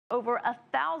Over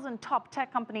 1,000 top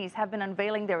tech companies have been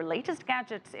unveiling their latest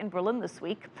gadgets in Berlin this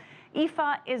week.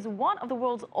 IFA is one of the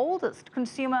world's oldest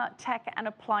consumer tech and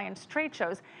appliance trade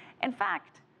shows. In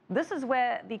fact, this is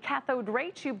where the cathode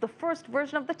ray tube, the first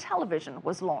version of the television,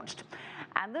 was launched.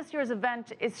 And this year's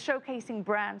event is showcasing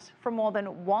brands from more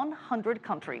than 100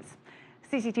 countries.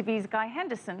 CCTV's Guy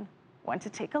Henderson went to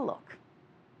take a look.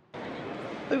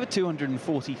 Over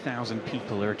 240,000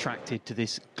 people are attracted to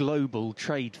this global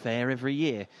trade fair every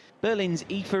year. Berlin's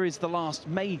IFA is the last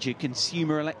major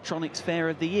consumer electronics fair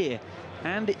of the year,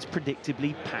 and it's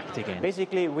predictably packed again.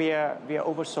 Basically, we are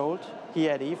oversold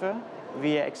here at IFA.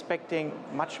 We are expecting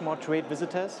much more trade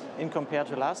visitors in compared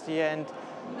to last year, and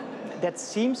that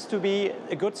seems to be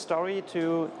a good story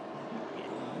to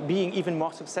being even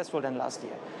more successful than last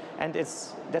year. And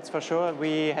that's for sure.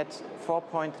 We had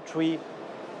 4.3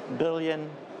 billion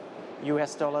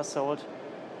US dollars sold,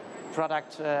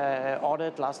 product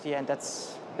ordered last year, and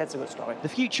that's a good story. The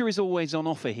future is always on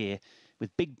offer here,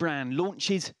 with big brand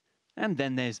launches, and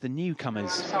then there's the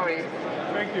newcomers. Sorry.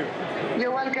 Thank you.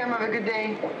 You're welcome. Have a good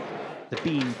day. The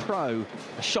Beam Pro,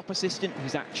 a shop assistant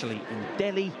who's actually in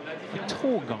Delhi, a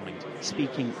tour guide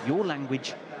speaking your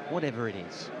language, whatever it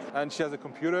is. And she has a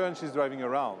computer and she's driving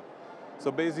around.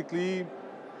 So basically,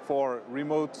 for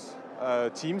remote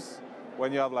teams,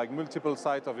 when you have like multiple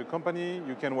sites of your company,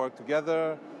 you can work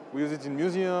together. We use it in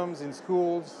museums, in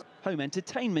schools. Home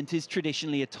entertainment is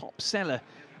traditionally a top seller.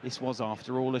 This was,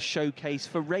 after all, a showcase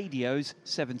for radios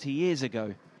 70 years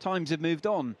ago. Times have moved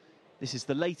on. This is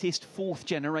the latest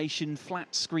fourth-generation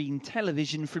flat-screen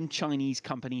television from Chinese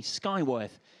company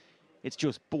Skyworth. It's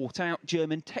just bought out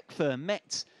German tech firm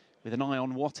Metz, with an eye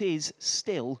on what is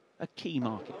still a key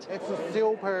market. It's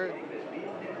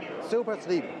super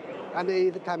slim, and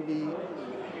it can be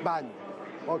bent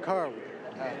or curved.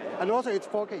 And also it's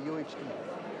 4K UHD.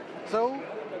 So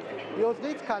with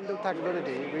this kind of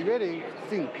technology, we really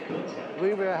think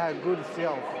we will have good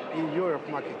sales in Europe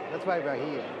market. That's why we're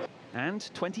here. And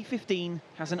 2015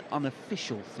 has an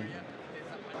unofficial theme.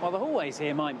 While the hallways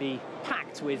here might be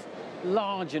packed with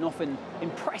large and often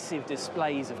impressive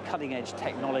displays of cutting-edge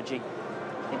technology,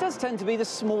 it does tend to be the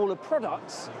smaller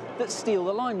products that steal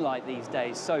the limelight these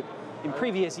days. So in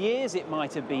previous years, it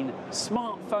might have been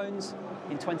smartphones.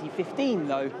 In 2015,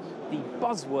 though, the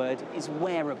buzzword is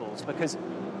wearables, because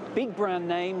big brand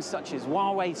names such as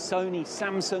Huawei, Sony,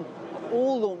 Samsung are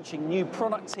all launching new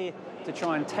products here to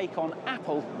try and take on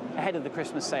Apple ahead of the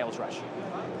Christmas sales rush.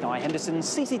 Guy Henderson,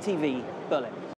 CCTV, Berlin.